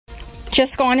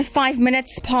Just gone 5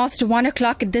 minutes past 1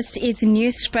 o'clock. This is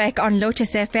Newsbreak on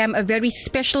Lotus FM, a very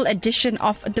special edition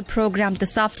of the program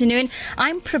this afternoon.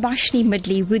 I'm Prabashini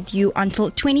Moodley with you until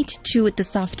 22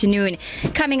 this afternoon.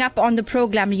 Coming up on the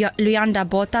program, Luyanda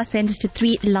Botha sentenced to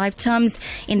 3 life terms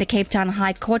in the Cape Town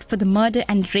High Court for the murder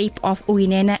and rape of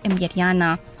Uyinene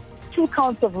Mnyatyana. 2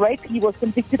 counts of rape he was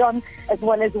convicted on, as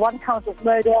well as 1 count of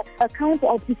murder, a count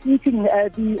of defeating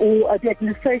the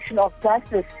administration of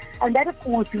justice. And that, of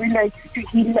course, relates to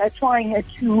him trying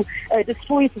to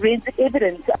destroy forensic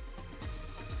evidence.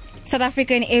 South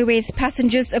African Airways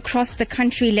passengers across the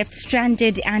country left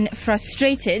stranded and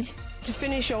frustrated. To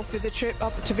finish off with a trip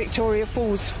up to Victoria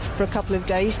Falls for a couple of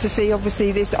days to see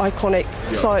obviously this iconic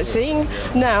sightseeing.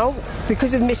 Now,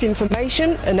 because of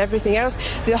misinformation and everything else,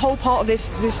 the whole part of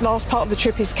this last part of the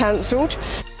trip is cancelled.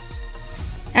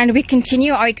 And we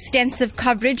continue our extensive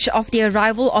coverage of the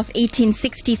arrival of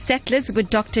 1860 settlers with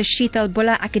Dr. Sheetal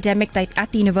Bhoola, academic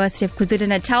at the University of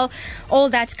KwaZulu-Natal. All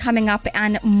that coming up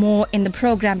and more in the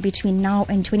program between now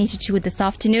and 22 this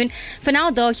afternoon. For now,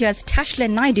 though, here's Tashla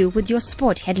Naidu with your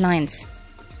sport headlines.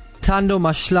 Thando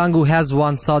Mahlangu has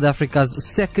won South Africa's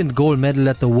 2nd gold medal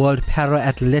at the World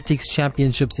Para-Athletics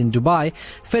Championships in Dubai.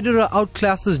 Federer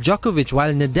outclasses Djokovic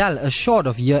while Natal is short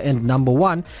of year-end number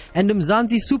 1. And the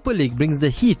Mzansi Super League brings the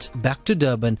heat back to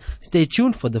Durban. Stay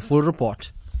tuned for the full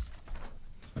report.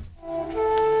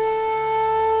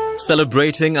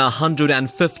 Celebrating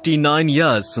 159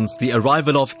 years since the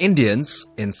arrival of Indians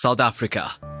in South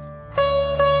Africa.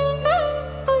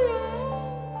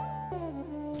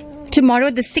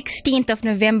 Tomorrow, the 16th of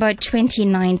November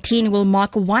 2019, will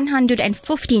mark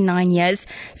 159 years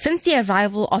since the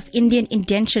arrival of Indian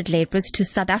indentured labourers to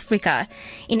South Africa.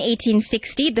 In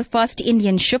 1860, the first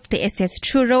Indian ship, the SS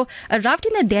Truro, arrived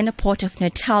in the then port of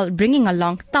Natal, bringing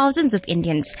along thousands of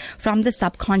Indians from the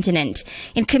subcontinent.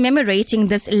 In commemorating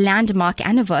this landmark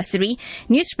anniversary,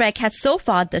 Newsbreak has so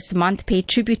far this month paid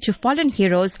tribute to fallen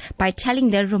heroes by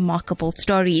telling their remarkable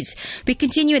stories. We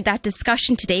continue that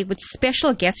discussion today with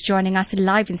special guests joining us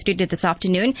live in studio this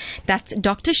afternoon. That's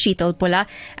Dr. Sheetal Bhoola,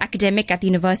 academic at the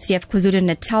University of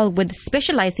KwaZulu-Natal with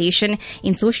specialisation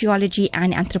in Sociology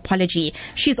and Anthropology.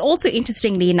 She's also,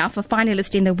 interestingly enough, a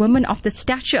finalist in the Women of the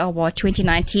Stature Award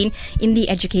 2019 in the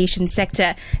education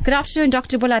sector. Good afternoon,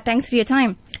 Dr. Bhoola. Thanks for your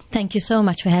time. Thank you so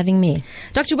much for having me.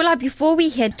 Dr. Bhoola, before we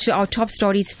head to our top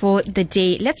stories for the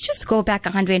day, let's just go back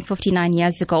 159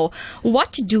 years ago.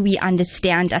 What do we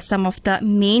understand as some of the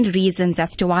main reasons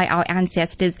as to why our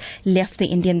ancestors left the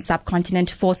Indian subcontinent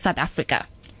for South Africa?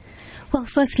 Well,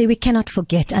 firstly, we cannot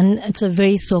forget, and it's a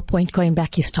very sore point going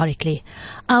back historically,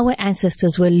 our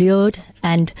ancestors were lured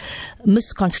and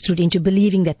misconstrued into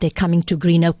believing that they're coming to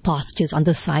greener pastures on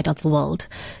this side of the world.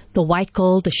 The white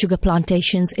gold, the sugar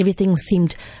plantations, everything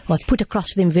was put across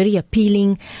to them very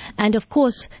appealing. And of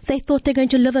course, they thought they're going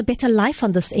to live a better life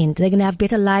on this end. They're going to have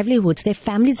better livelihoods. Their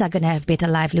families are going to have better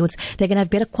livelihoods. They're going to have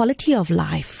better quality of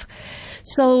life.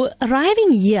 So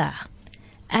arriving here,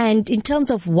 and in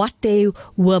terms of what they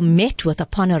were met with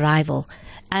upon arrival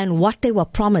and what they were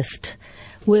promised,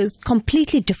 was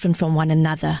completely different from one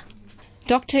another.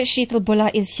 Dr. Sheetal Bhoola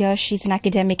is here. She's an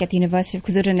academic at the University of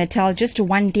KwaZulu-Natal, just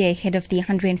 1 day ahead of the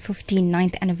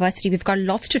 159th anniversary. We've got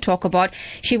lots to talk about.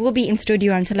 She will be in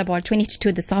studio until about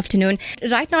 22 this afternoon.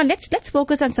 Right now, let's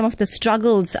focus on some of the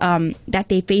struggles that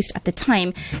they faced at the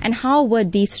time, and how were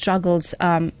these struggles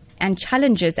and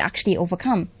challenges actually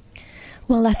overcome?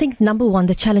 Well, I think number one,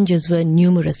 the challenges were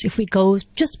numerous. If we go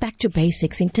just back to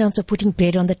basics in terms of putting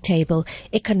bread on the table,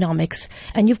 economics,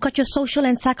 and you've got your social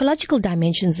and psychological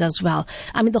dimensions as well.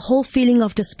 I mean, the whole feeling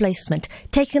of displacement,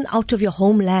 taken out of your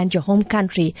homeland, your home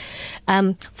country,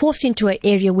 forced into an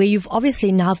area where you've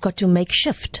obviously now got to make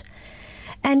shift.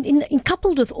 And in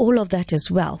coupled with all of that as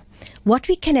well, what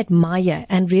we can admire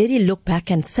and really look back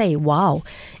and say, wow,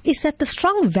 is that the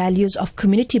strong values of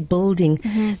community building,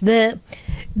 the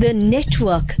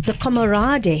network, the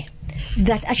camaraderie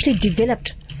that actually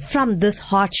developed from this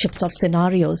hardships of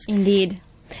scenarios. Indeed.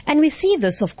 And we see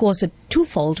this, of course,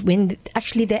 twofold when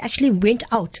they actually went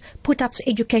out, put up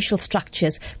educational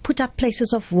structures, put up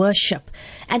places of worship,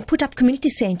 and put up community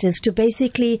centers to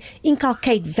basically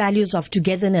inculcate values of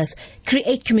togetherness,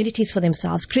 create communities for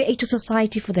themselves, create a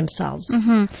society for themselves,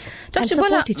 and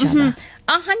support each other.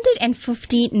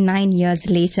 159 years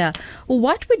later,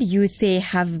 what would you say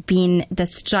have been the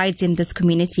strides in this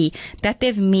community that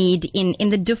they've made in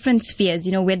the different spheres,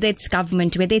 whether it's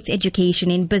government, whether it's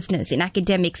education, in business, in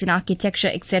academics, in architecture,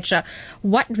 etc.?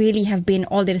 What really have been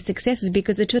all their successes?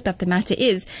 Because the truth of the matter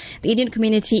is, the Indian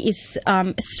community is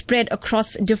spread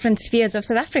across different spheres of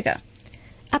South Africa.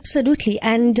 Absolutely.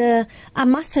 And I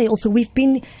must say also, we've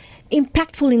been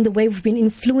impactful in the way we've been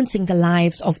influencing the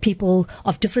lives of people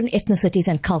of different ethnicities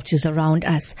and cultures around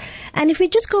us. And if we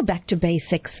just go back to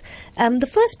basics, the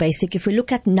first basic, if we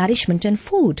look at nourishment and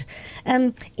food,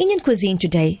 Indian cuisine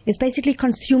today is basically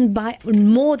consumed by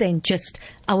more than just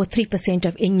our 3%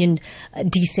 of Indian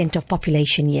descent of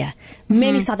population here.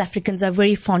 Many South Africans are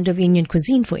very fond of Indian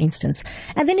cuisine, for instance.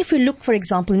 And then if we look, for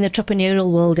example, in the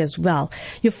entrepreneurial world as well,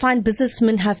 you find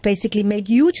businessmen have basically made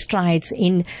huge strides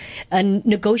in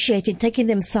negotiating, taking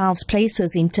themselves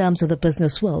places in terms of the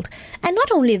business world. And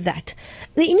not only that,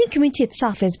 the Indian community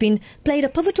itself has played a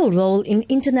pivotal role in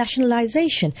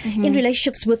internationalization, in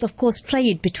relationships with, of course,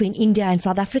 trade between India and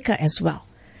South Africa as well.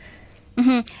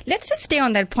 Let's just stay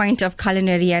on that point of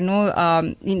culinary. I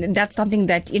know that's something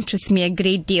that interests me a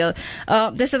great deal.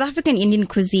 The South African Indian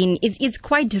cuisine is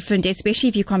quite different, especially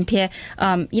if you compare,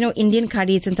 Indian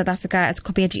curries in South Africa as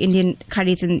compared to Indian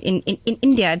curries in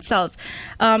India itself.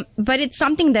 But it's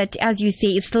something that, as you say,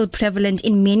 is still prevalent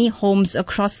in many homes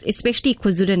across, especially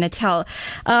KwaZulu-Natal.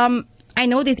 I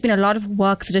know there's been a lot of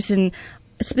works written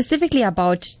specifically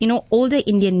about, older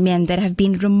Indian men that have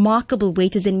been remarkable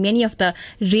waiters in many of the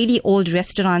really old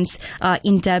restaurants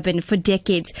in Durban for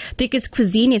decades, because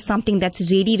cuisine is something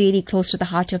that's really, really close to the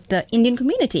heart of the Indian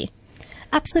community.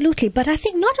 Absolutely. But I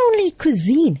think not only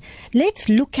cuisine, let's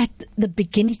look at the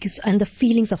beginnings and the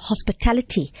feelings of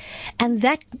hospitality and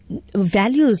that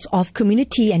values of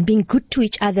community and being good to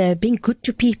each other, being good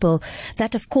to people,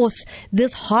 that of course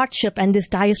this hardship and this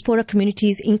diaspora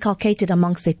communities inculcated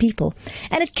amongst their people.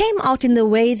 And it came out in the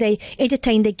way they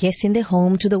entertained their guests in their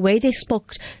home, to the way they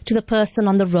spoke to the person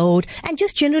on the road, and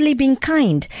just generally being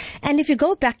kind. And if you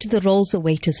go back to the roles the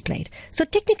waiters played, so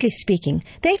technically speaking,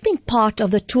 they've been part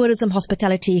of the tourism, hospitality,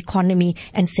 economy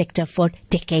and sector for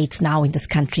decades now in this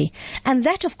country. And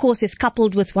that, of course, is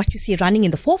coupled with what you see running in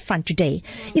the forefront today,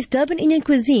 is Durban Indian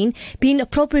cuisine being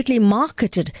appropriately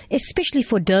marketed, especially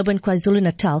for Durban,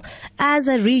 KwaZulu-Natal, as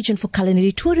a region for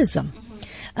culinary tourism.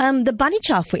 The Bunny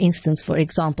Chow, for instance, for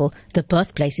example, the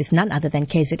birthplace is none other than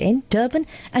KZN, Durban,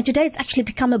 and today it's actually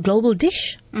become a global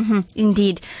dish.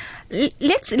 Indeed.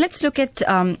 Let's look at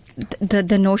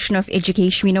the notion of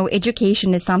education. We know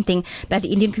education is something that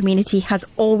the Indian community has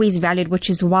always valued, which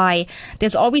is why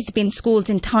there's always been schools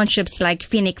in townships like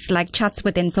Phoenix, like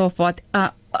Chatsworth and so forth,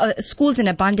 schools in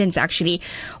abundance actually.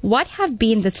 What have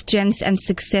been the strengths and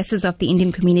successes of the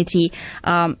Indian community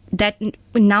that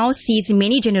now sees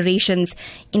many generations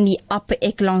in the upper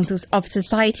echelons of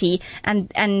society, and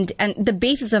the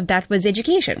basis of that was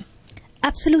education?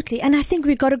 Absolutely. And I think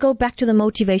we've got to go back to the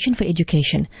motivation for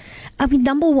education. I mean,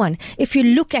 number one, if you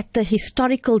look at the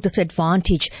historical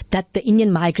disadvantage that the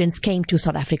Indian migrants came to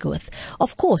South Africa with,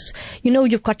 of course,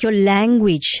 you've got your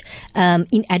language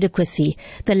inadequacy,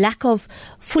 the lack of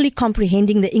fully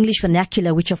comprehending the English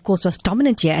vernacular, which of course was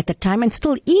dominant here at the time and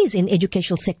still is in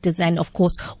educational sectors and of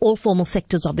course all formal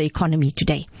sectors of the economy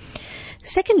today.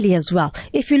 Secondly, as well,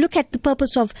 if you look at the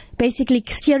purpose of basically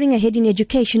steering ahead in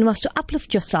education was to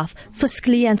uplift yourself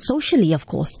fiscally and socially, of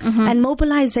course, and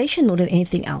mobilization more than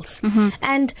anything else.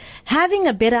 And having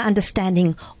a better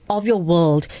understanding of your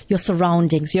world, your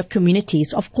surroundings, your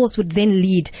communities, of course, would then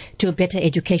lead to a better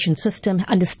education system,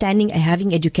 understanding and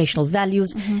having educational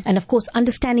values, and of course,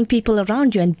 understanding people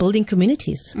around you and building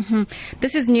communities.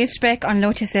 This is Newsbreak on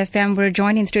Lotus FM. We're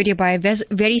joined in studio by a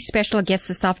very special guest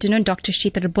this afternoon, Dr.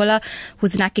 Sheetal Bhoola,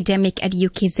 who's an academic at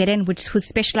UKZN, whose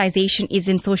specialisation is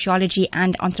in sociology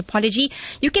and anthropology.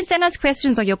 You can send us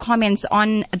questions or your comments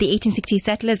on the 1860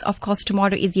 settlers. Of course,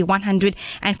 tomorrow is the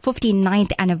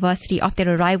 159th anniversary of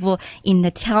their arrival in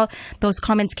Natal. Those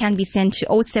comments can be sent to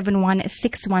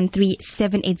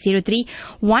 071-613-7803.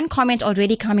 One comment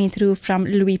already coming through from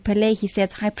Louis Pillay. He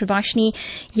says, "Hi Prabashini.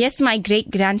 Yes, my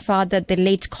great-grandfather, the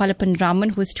late Kolapan Raman,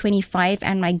 who was 25,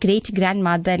 and my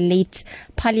great-grandmother, late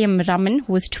Palyam Raman,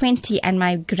 who was 20, and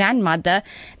my grandmother,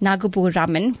 Nagabu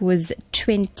Raman, who was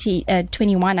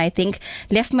 21, I think,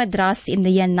 left Madras in the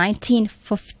year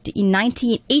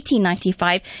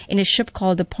 1895 in a ship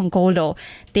called the Pongolo.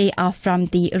 They are from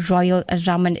the Royal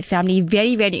Raman family."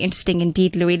 Very, very interesting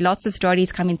indeed, Louis. Lots of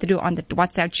stories coming through on the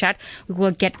WhatsApp chat. We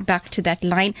will get back to that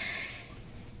line.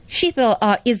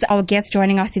 Sheetal is our guest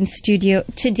joining us in studio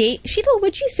today. Sheetal,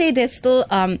 would you say there's still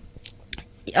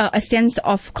a sense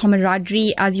of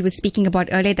camaraderie, as you were speaking about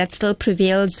earlier, that still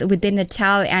prevails within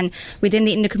Natal and within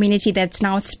the Indian community that's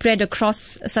now spread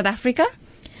across South Africa?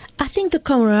 I think the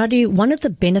camaraderie, one of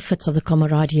the benefits of the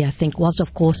camaraderie, I think, was,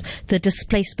 of course, the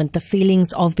displacement, the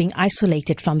feelings of being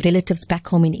isolated from relatives back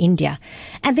home in India.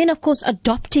 And then, of course,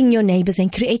 adopting your neighbors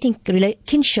and creating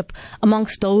kinship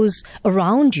amongst those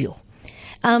around you.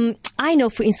 I know,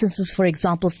 for instances, for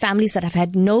example, families that have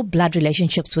had no blood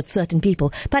relationships with certain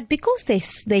people, but because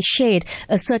they shared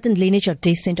a certain lineage of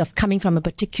descent of coming from a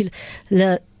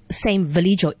particular same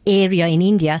village or area in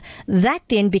India, that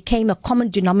then became a common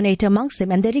denominator amongst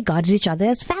them, and they regarded each other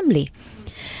as family.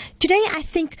 Today, I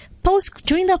think,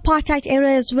 during the apartheid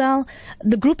era as well,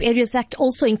 the Group Areas Act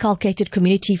also inculcated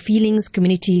community feelings,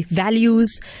 community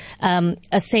values,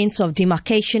 a sense of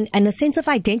demarcation and a sense of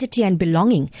identity and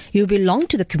belonging. You belong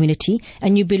to the community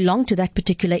and you belong to that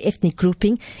particular ethnic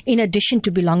grouping, in addition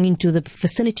to belonging to the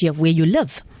vicinity of where you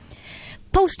live.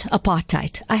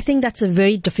 Post-apartheid, I think that's a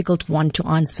very difficult one to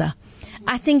answer.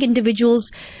 I think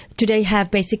individuals today have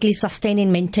basically sustained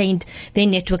and maintained their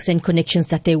networks and connections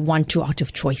that they want to out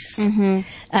of choice.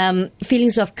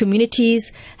 Feelings of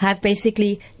communities have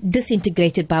basically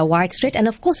disintegrated by widespread, and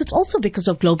of course it's also because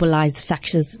of globalized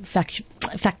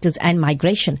factors and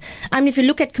migration. I mean, if you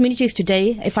look at communities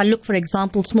today, if I look, for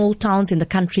example, small towns in the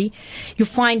country, you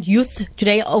find youth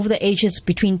today over the ages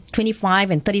between 25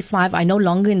 and 35 are no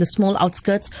longer in the small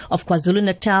outskirts of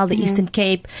KwaZulu-Natal, the Eastern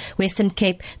Cape, Western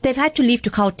Cape. They've had to leave to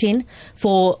Gauteng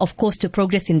for, of course, to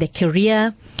progress in their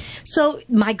career. So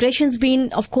migration's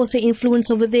been, of course, an influence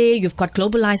over there. You've got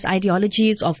globalized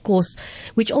ideologies, of course,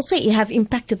 which also have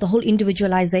impacted the whole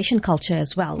individualization culture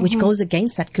as well, which goes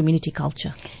against that community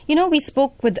culture. You know, we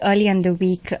spoke with earlier in the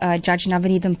week Judge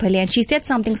Navani Pillay, and she said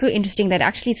something so interesting that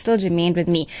actually still remained with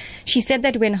me. She said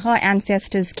that when her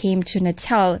ancestors came to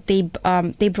Natal,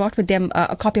 they brought with them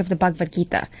a copy of the Bhagavad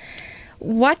Gita.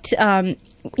 What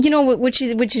which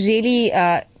really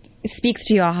speaks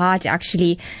to your heart,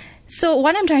 actually. So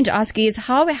what I'm trying to ask you is,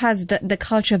 how has the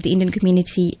culture of the Indian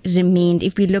community remained?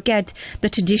 If we look at the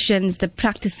traditions, the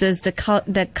practices, the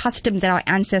customs that our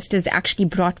ancestors actually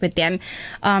brought with them,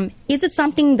 is it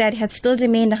something that has still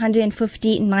remained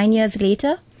 159 years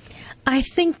later? I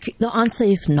think the answer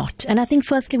is not. And I think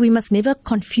firstly, we must never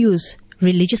confuse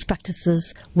religious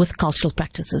practices with cultural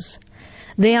practices.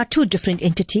 They are two different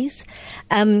entities.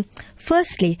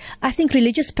 Firstly, I think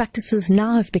religious practices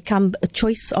now have become a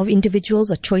choice of individuals,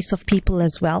 a choice of people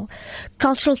as well.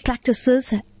 Cultural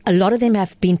practices, a lot of them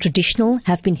have been traditional,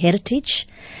 have been heritage.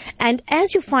 And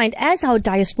as you find, as our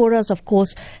diasporas, of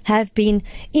course, have been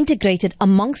integrated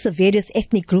amongst the various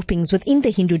ethnic groupings within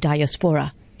the Hindu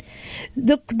diaspora,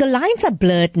 the lines are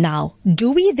blurred now.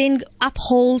 Do we then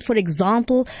uphold, for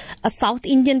example, a South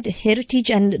Indian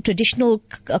heritage and traditional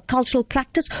cultural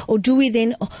practice, or do we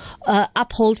then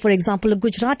uphold, for example, a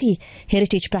Gujarati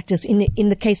heritage practice in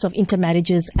the case of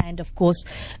intermarriages and, of course,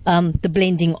 the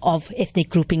blending of ethnic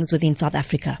groupings within South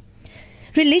Africa?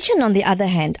 Religion, on the other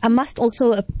hand, I must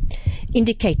also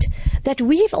indicate that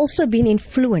we have also been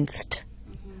influenced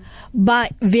by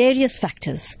various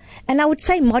factors. And I would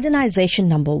say modernization,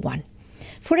 number one.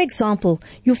 For example,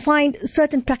 you find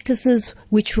certain practices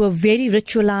which were very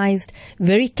ritualized,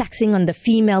 very taxing on the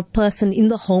female person in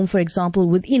the home, for example,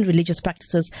 within religious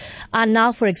practices, are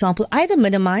now, for example, either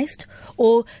minimized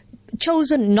or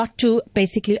chosen not to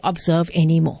basically observe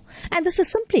anymore. And this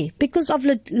is simply because of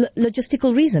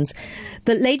logistical reasons.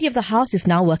 The lady of the house is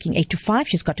now working 8 to 5.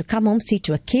 She's got to come home, see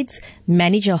to her kids,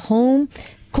 manage her home,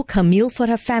 cook her meal for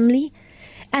her family.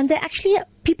 And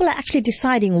people are actually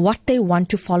deciding what they want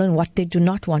to follow and what they do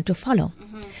not want to follow.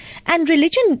 And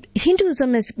religion,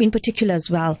 Hinduism in particular as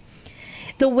well.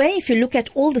 The way, if you look at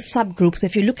all the subgroups,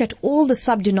 if you look at all the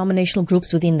sub-denominational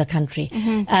groups within the country,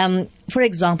 for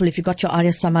example, if you've got your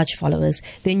Arya Samaj followers,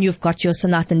 then you've got your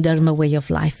Sanatan Dharma way of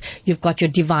life, you've got your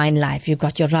divine life, you've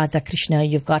got your Radha Krishna,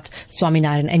 you've got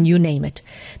Swaminarayan, and you name it.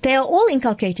 They are all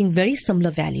inculcating very similar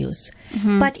values.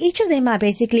 But each of them are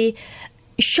basically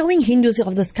showing Hindus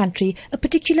of this country a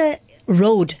particular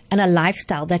road and a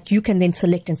lifestyle that you can then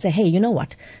select and say, hey, you know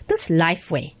what? This life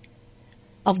way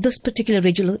of this particular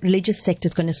religious sect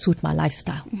is going to suit my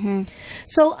lifestyle.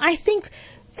 So I think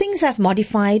things have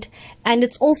modified, and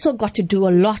it's also got to do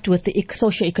a lot with the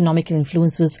socio-economic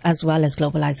influences as well as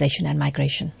globalization and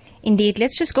migration. Indeed.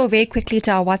 Let's just go very quickly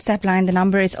to our WhatsApp line. The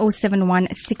number is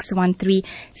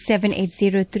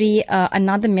 071-613-7803.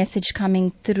 Another message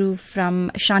coming through from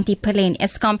Shanti Pillay in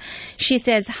Eskom. She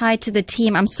says, hi to the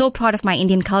team. I'm so proud of my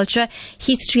Indian culture.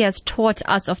 History has taught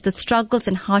us of the struggles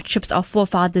and hardships our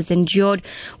forefathers endured.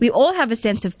 We all have a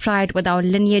sense of pride with our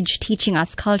lineage teaching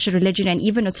us culture, religion, and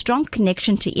even a strong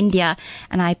connection to India.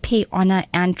 And I pay honor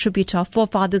and tribute to our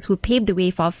forefathers who paved the way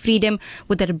for our freedom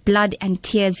with their blood and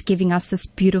tears, giving us this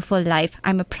beautiful peaceful life.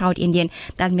 I'm a proud Indian.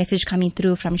 That message coming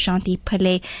through from Shanti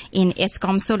Pillay in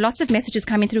Eskom. So lots of messages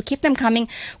coming through. Keep them coming.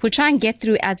 We'll try and get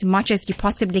through as much as we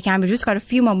possibly can. We've just got a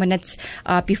few more minutes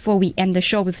before we end the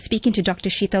show. We're speaking to Dr.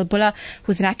 Sheetal Bhoola,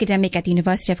 who's an academic at the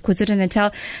University of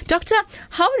KwaZulu-Natal. Doctor,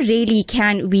 how really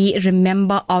can we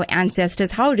remember our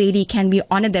ancestors? How really can we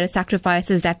honor their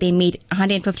sacrifices that they made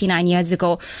 159 years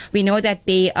ago? We know that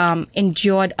they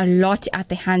endured a lot at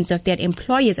the hands of their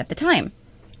employers at the time.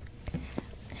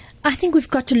 I think we've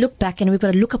got to look back and we've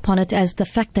got to look upon it as the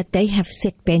fact that they have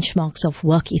set benchmarks of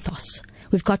work ethos.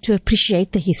 We've got to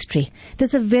appreciate the history.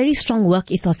 There's a very strong work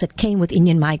ethos that came with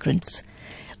Indian migrants.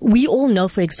 We all know,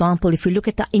 for example, if we look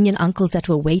at the Indian uncles that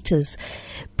were waiters,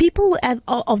 people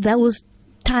of those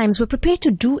times were prepared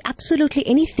to do absolutely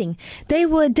anything. They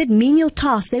did menial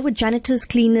tasks. They were janitors,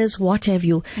 cleaners, what have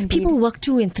you. Indeed. People worked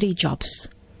 2 and 3 jobs.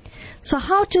 So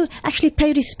how to actually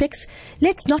pay respects?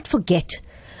 Let's not forget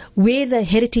where the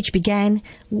heritage began,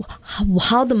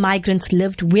 how the migrants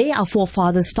lived, where our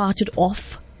forefathers started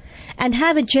off, and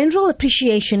have a general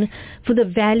appreciation for the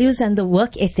values and the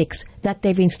work ethics that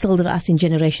they've instilled in us in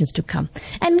generations to come.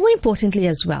 And more importantly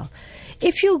as well,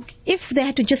 if they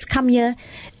had to just come here,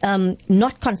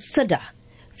 not consider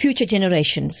future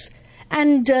generations,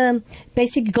 and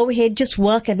basically go ahead, just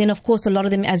work, and then of course a lot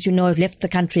of them, as you know, have left the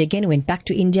country again, went back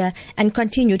to India and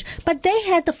continued. But they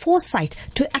had the foresight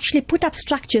to actually put up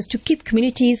structures to keep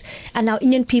communities and our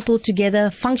Indian people together,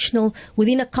 functional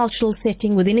within a cultural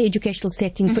setting, within an educational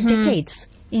setting for decades.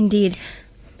 Indeed.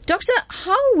 Doctor,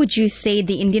 how would you say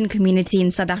the Indian community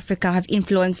in South Africa have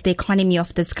influenced the economy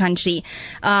of this country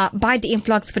by the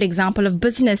influx, for example, of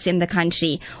business in the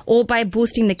country, or by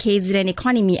boosting the KZN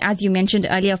economy? As you mentioned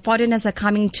earlier, foreigners are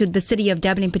coming to the city of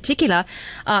Durban in particular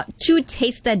to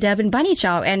taste the Durban bunny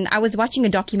chow. And I was watching a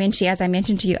documentary, as I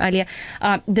mentioned to you earlier,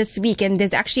 this week, and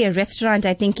there's actually a restaurant,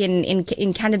 I think,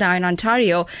 in Canada, in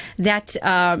Ontario, that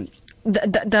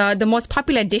the most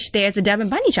popular dish there is the Durban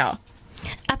bunny chow.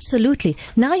 Absolutely.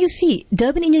 Now you see,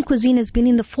 Durban Indian cuisine has been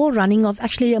in the forerunning of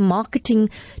actually a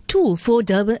marketing tool for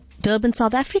Durban,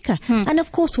 South Africa. And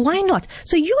of course, why not?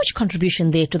 So huge contribution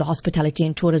there to the hospitality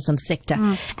and tourism sector.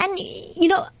 And, you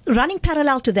know, running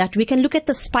parallel to that, we can look at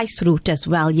the spice route as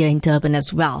well here in Durban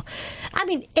as well. I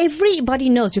mean, everybody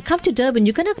knows you come to Durban,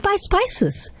 you're going to buy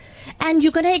spices. And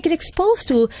you're going to get exposed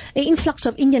to an influx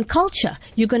of Indian culture.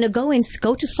 You're going to go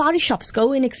to sari shops,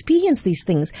 go and experience these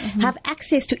things, have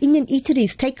access to Indian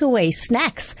eateries, takeaways,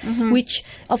 snacks, which,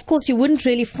 of course, you wouldn't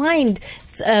really find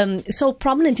so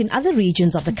prominent in other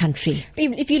regions of the country.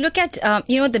 If you look at,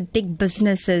 the big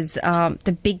businesses,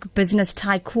 the big business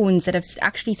tycoons that have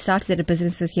actually started their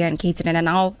businesses here in KZN and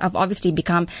now have obviously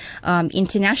become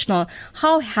international,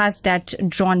 how has that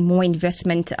drawn more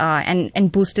investment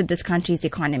and boosted this country's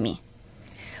economy?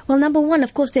 Well, number one,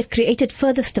 of course, they've created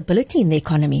further stability in the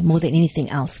economy more than anything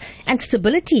else. And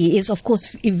stability is, of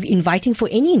course, inviting for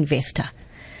any investor.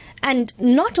 And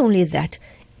not only that,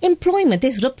 employment,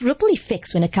 there's ripple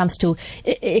effects when it comes to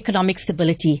economic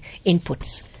stability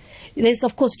inputs. There's,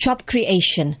 of course, job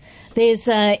creation. There's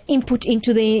input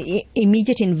into the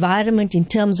immediate environment in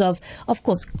terms of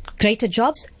course, greater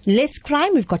jobs, less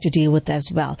crime we've got to deal with as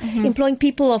well. Employing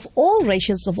people of all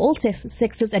races, of all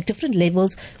sexes at different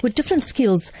levels with different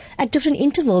skills at different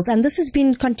intervals. And this has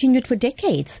been continued for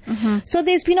decades. So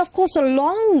there's been, of course, a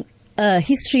long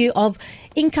history of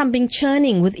income being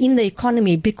churning within the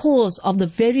economy because of the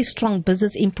very strong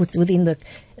business inputs within the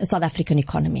South African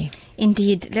economy.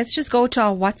 Indeed. Let's just go to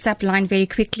our WhatsApp line very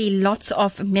quickly. Lots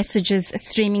of messages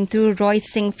streaming through. Roy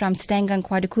Singh from Stangan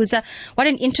Kwadukuza. What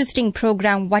an interesting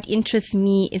program. What interests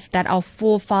me is that our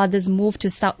forefathers moved to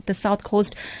the south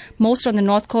coast, most on the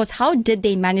north coast. How did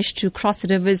they manage to cross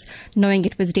rivers knowing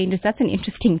it was dangerous? That's an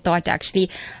interesting thought, actually.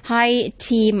 Hi,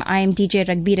 team. I am DJ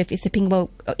Ragbir of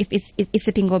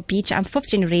Isipingo Beach. I'm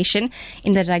fifth generation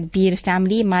in the Ragbir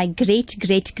family. My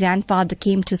great-great-grandfather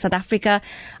came to South Africa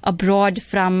abroad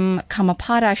from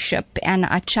Kamapara ship and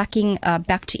are tracking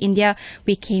back to India.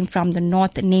 We came from the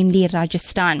north, namely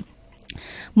Rajasthan.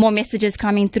 More messages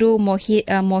coming through.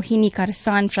 Mohini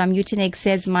Karsan from Uteneg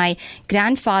says, my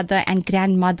grandfather and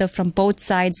grandmother from both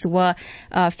sides were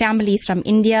families from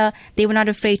India. They were not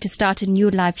afraid to start a new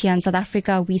life here in South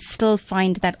Africa. We still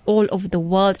find that all over the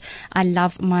world. I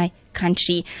love my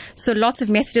country. So lots of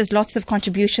messages, lots of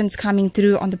contributions coming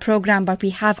through on the program, but we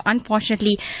have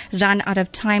unfortunately run out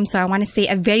of time. So I want to say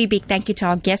a very big thank you to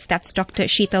our guest. That's Dr.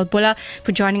 Sheetal Bhoola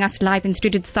for joining us live in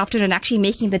studio this afternoon and actually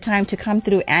making the time to come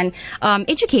through and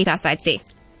educate us, I'd say.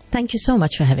 Thank you so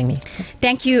much for having me.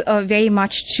 Thank you very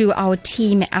much to our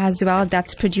team as well.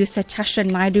 That's producer Tasha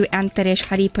Naidu and Taresh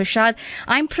Hariprasad.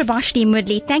 I'm Prabashini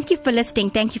Moodley. Thank you for listening.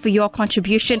 Thank you for your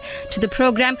contribution to the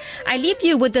program. I leave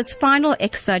you with this final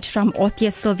excerpt from author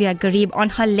Sylvia Garib on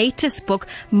her latest book,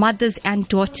 Mothers and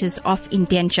Daughters of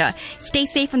Indenture. Stay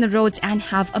safe on the roads and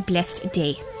have a blessed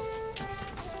day.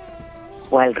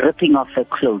 While ripping off her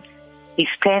clothes, his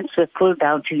pants were pulled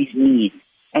down to his knees,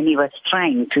 and he was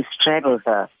trying to straddle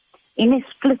her. In a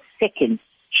split second,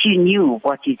 she knew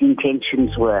what his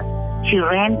intentions were. She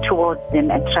ran towards them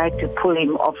and tried to pull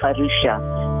him off Arusha,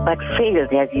 but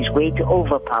failed as his weight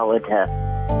overpowered her.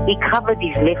 He covered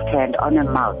his left hand on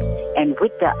her mouth, and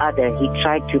with the other he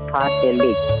tried to part her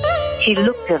lips. She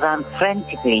looked around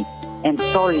frantically and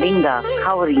saw Linga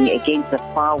cowering against the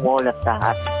far wall of the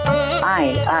hut.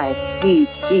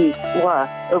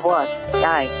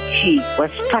 She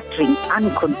was stuttering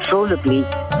uncontrollably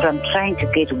from trying to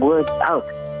get words out,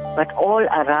 but all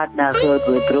Aradhana heard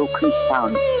were broken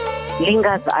sounds.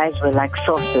 Linga's eyes were like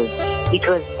saucers. It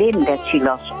was then that she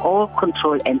lost all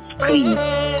control and screamed,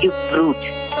 "You brute!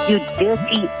 You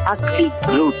dirty, ugly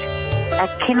brute! I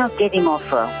cannot get him off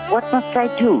her. What must I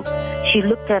do?" She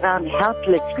looked around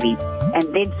helplessly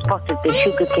and then spotted the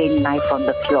sugarcane knife on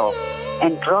the floor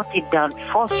and brought it down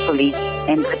forcefully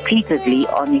and repeatedly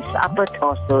on his upper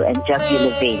torso and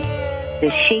jugular vein. The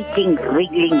shaking,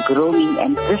 wriggling, groaning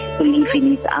and disbelief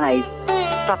in his eyes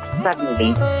stopped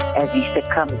suddenly as he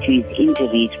succumbed to his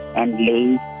injuries and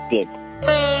lay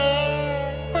dead.